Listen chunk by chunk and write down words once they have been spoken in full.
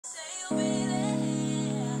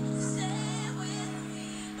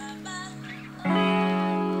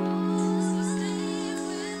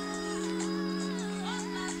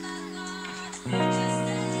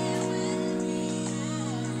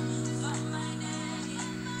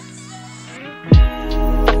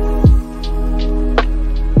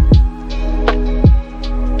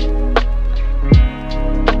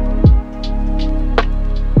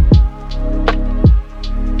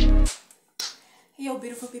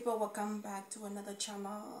people, welcome back to another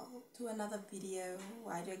channel, to another video.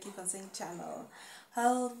 Why do I keep on saying channel?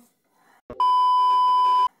 Hello.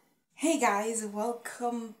 Hey guys,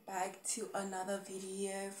 welcome back to another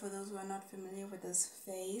video. For those who are not familiar with this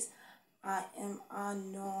face, I am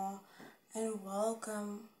Ano, and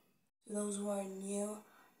welcome to those who are new.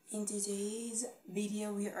 In today's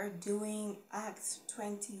video, we are doing Acts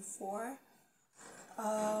 24.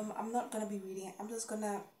 I'm not gonna be reading it. I'm just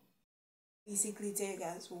gonna basically tell you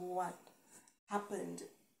guys what happened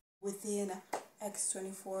within Acts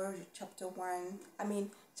 24 chapter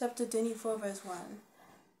 24 verse 1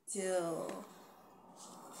 till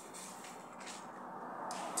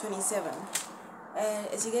 27. And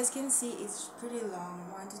as you guys can see, it's pretty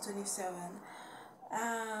long, 1 to 27.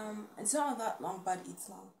 It's not that long, but it's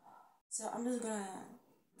long. So I'm just gonna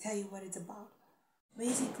tell you what it's about.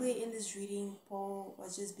 Basically, in this reading, Paul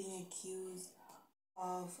was just being accused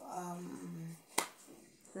of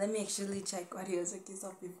let me actually check what he was accused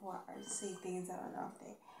of before I say things that are not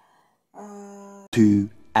there. 2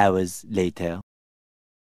 hours later.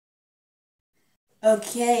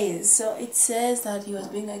 Okay, so it says that he was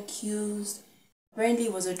being accused. Apparently, he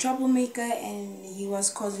was a troublemaker and he was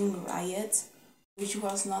causing riots, which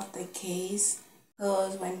was not the case.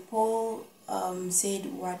 Because when Paul said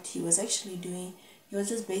what he was actually doing, he was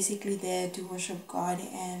just basically there to worship God,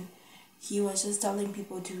 and he was just telling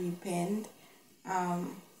people to repent.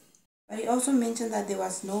 But he also mentioned that there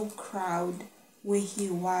was no crowd where he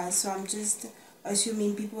was, so I'm just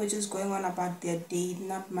assuming people were just going on about their day,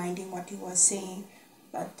 not minding what he was saying.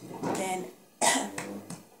 But then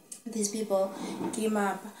these people came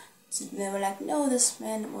up, they were like, no, this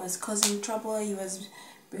man was causing trouble, he was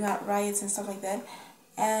bringing out riots and stuff like that.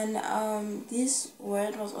 And this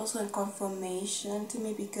word was also a confirmation to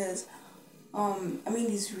me because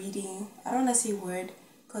this reading, I don't want to say word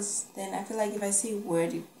because then I feel like if I say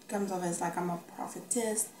word, it comes off as like I'm a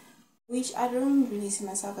prophetess, which I don't really see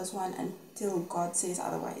myself as one until God says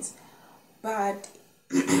otherwise. But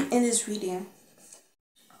in this reading,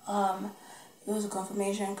 it was a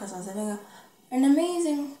confirmation because I was having an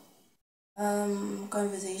amazing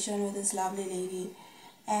conversation with this lovely lady,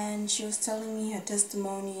 and she was telling me her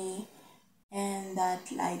testimony, and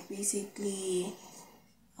that like basically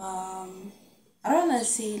I don't want to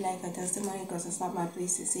say like a testimony because it's not my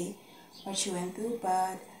place to say what she went through,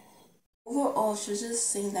 but overall she was just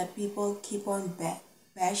saying that people keep on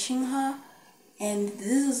bashing her, and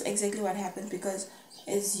this is exactly what happened because,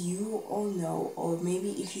 as you all know, or maybe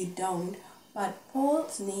if you don't, but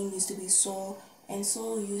Paul's name used to be Saul, and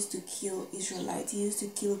Saul used to kill Israelites. He used to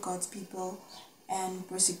kill God's people and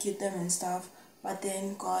persecute them and stuff, but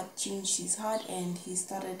then God changed his heart and he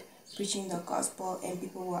started preaching the gospel, and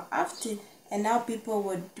people were after, and now people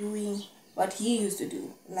were doing what he used to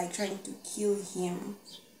do, like trying to kill him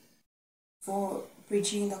for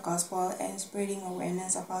preaching the gospel and spreading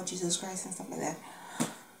awareness about Jesus Christ and stuff like that.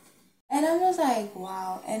 And I'm just like,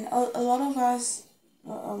 wow. And a lot of us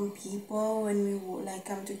people, when we like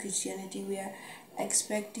come to Christianity, we are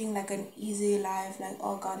expecting like an easy life, like,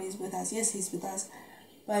 oh, God is with us. Yes, he's with us,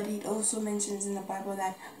 but it also mentions in the Bible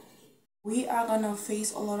that we are gonna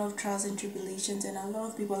face a lot of trials and tribulations, and a lot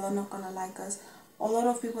of people are not gonna like us. A lot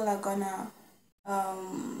of people are gonna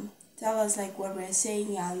tell us like what we're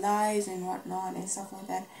saying in our lives and whatnot and stuff like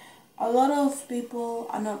that. A lot of people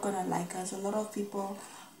are not gonna like us. A lot of people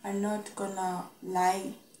are not gonna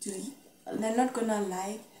they're not gonna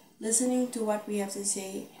like listening to what we have to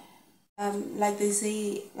say. Like they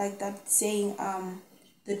say, like that saying,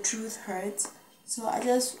 the truth hurts. So I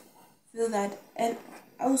just feel that, and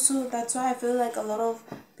also that's why I feel like a lot of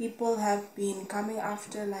people have been coming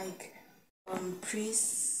after like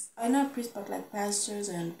priests, not priests but like pastors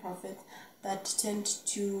and prophets that tend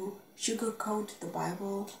to sugarcoat the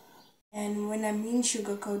Bible. And when I mean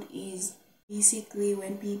sugarcoat is basically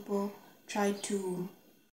when people try to,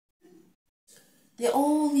 they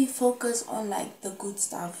only focus on like the good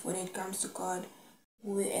stuff when it comes to God,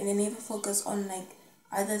 and they never focus on like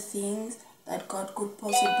other things that God could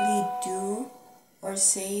possibly do or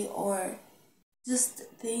say, or just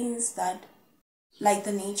things that like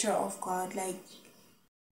the nature of God, like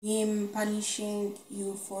him punishing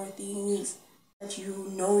you for things that you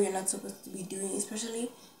know you're not supposed to be doing,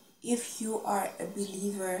 especially if you are a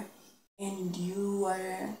believer and you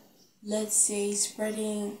are, let's say,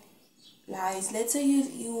 spreading lies. Let's say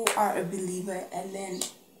you are a believer and then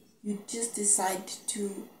you just decide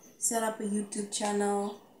to set up a YouTube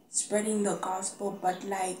channel spreading the gospel, but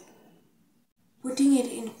like putting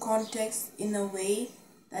it in context in a way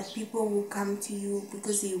that people will come to you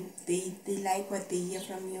because they like what they hear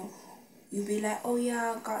from you. You'll be like, oh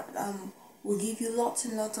yeah, God, will give you lots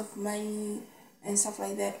and lots of money and stuff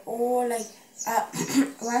like that. Or like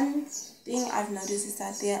one thing I've noticed is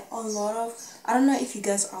that there are a lot of, I don't know if you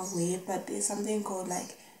guys are aware, but there's something called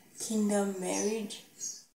like kingdom marriage,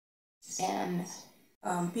 and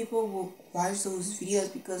people will watch those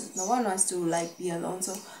videos because no one wants to like be alone,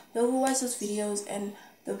 so they will watch those videos, and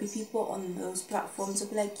there'll be people on those platforms will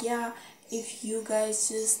be like, yeah, if you guys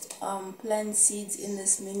just plant seeds in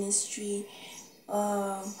this ministry,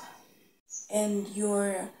 and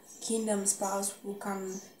your kingdom spouse will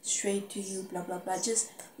come straight to you, blah blah blah,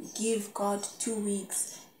 just give God 2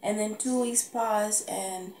 weeks, and then 2 weeks pass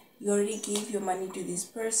and you already gave your money to this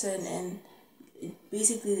person, and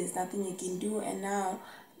basically there's nothing you can do, and now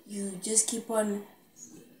you just keep on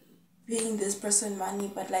paying this person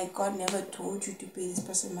money, but like God never told you to pay this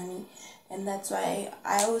person money. And that's why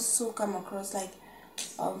I also come across like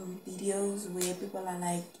videos where people are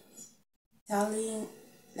like telling,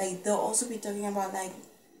 like they'll also be talking about like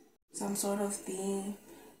some sort of thing.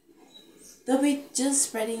 They'll be just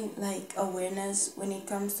spreading like awareness when it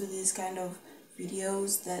comes to these kind of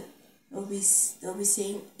videos, that they'll be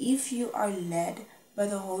saying, if you are led by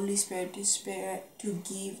the Holy Spirit to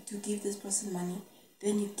give this person money,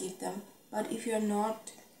 then you give them. But if you're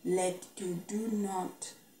not led to, do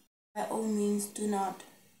not, by all means, do not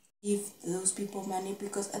give those people money,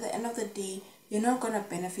 because at the end of the day, you're not gonna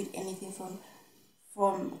benefit anything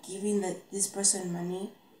from giving this person money,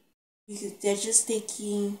 because they're just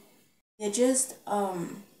taking, they're just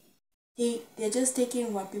they're just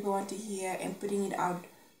taking what people want to hear and putting it out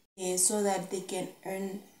there so that they can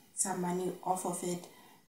earn some money off of it.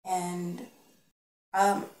 And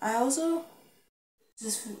I also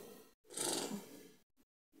just,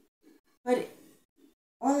 but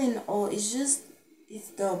all in all, it's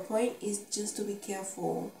the point is just to be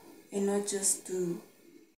careful and not just to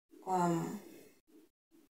um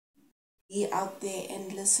be out there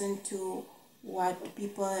and listen to what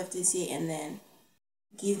people have to say and then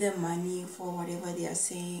give them money for whatever they are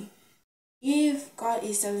saying. If God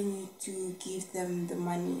is telling you to give them the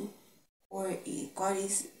money, or if God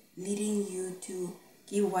is leading you to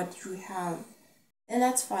give what you have, then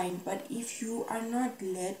that's fine. But if you are not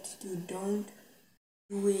led to, don't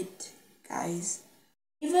do it, guys.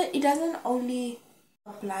 Even it doesn't only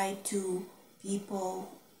apply to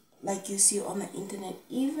people like you see on the internet.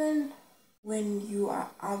 Even when you are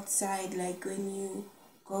outside, like when you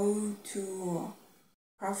go to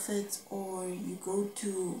prophets or you go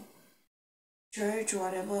to church or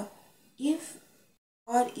whatever, if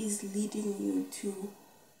God is leading you to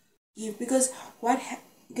give, because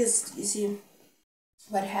because you see,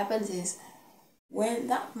 what happens is when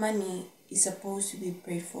that money is supposed to be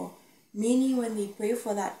prayed for, meaning when they pray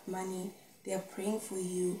for that money, they are praying for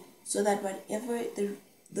you so that whatever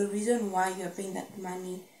the reason why you are paying that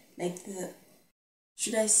money, like the,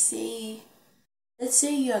 should I say, let's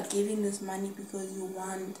say you are giving this money because you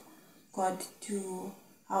want God to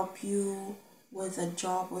help you with a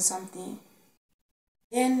job or something,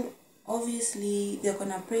 then obviously they're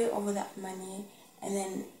gonna pray over that money, and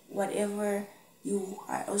then whatever you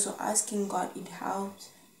are also asking God, it helps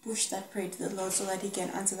push that prayer to the Lord so that He can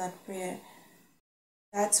answer that prayer.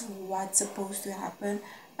 That's what's supposed to happen.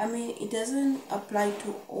 I mean, it doesn't apply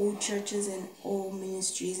to all churches and all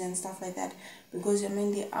ministries and stuff like that, because I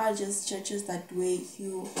mean, there are just churches that way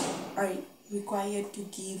you are required to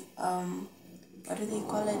give what do they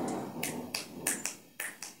call it,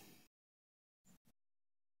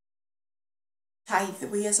 tithe,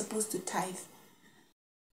 where you're supposed to tithe.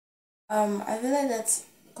 I feel like that's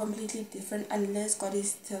completely different unless God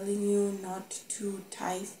is telling you not to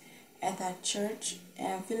tithe at that church.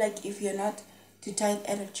 And I feel like if you're not to tithe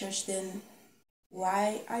at a church, then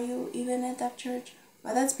why are you even at that church?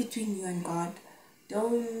 But that's between you and God.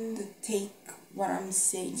 Don't take what I'm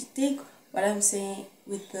saying. Take what I'm saying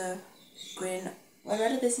with the grain. Or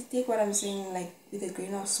rather, take what I'm saying like with a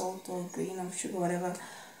grain of salt or a grain of sugar, whatever.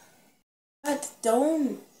 But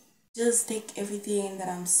don't just take everything that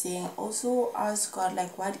I'm saying. Also ask God,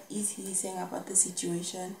 like, what is He saying about the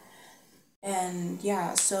situation? And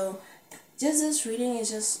yeah, so just this reading is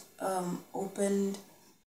just opened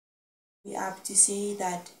me up to say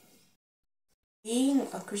that being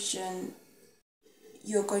a Christian,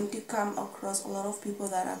 you're going to come across a lot of people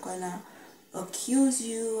that are gonna accuse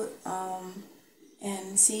you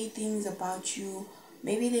and say things about you.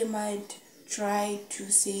 Maybe they might try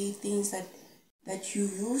to say things that you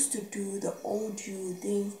used to do, the old you,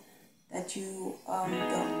 things that you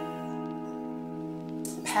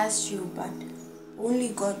the past you, but only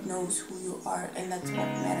God knows who you are, and that's what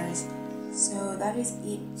matters. So that is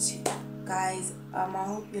it guys, I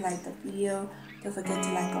hope you like the video. Don't forget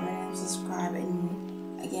to like, comment, and subscribe.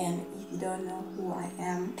 And again, if you don't know who I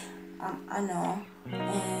am, I know.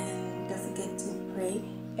 And don't forget to pray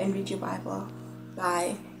and read your Bible.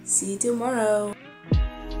 Bye. See you tomorrow.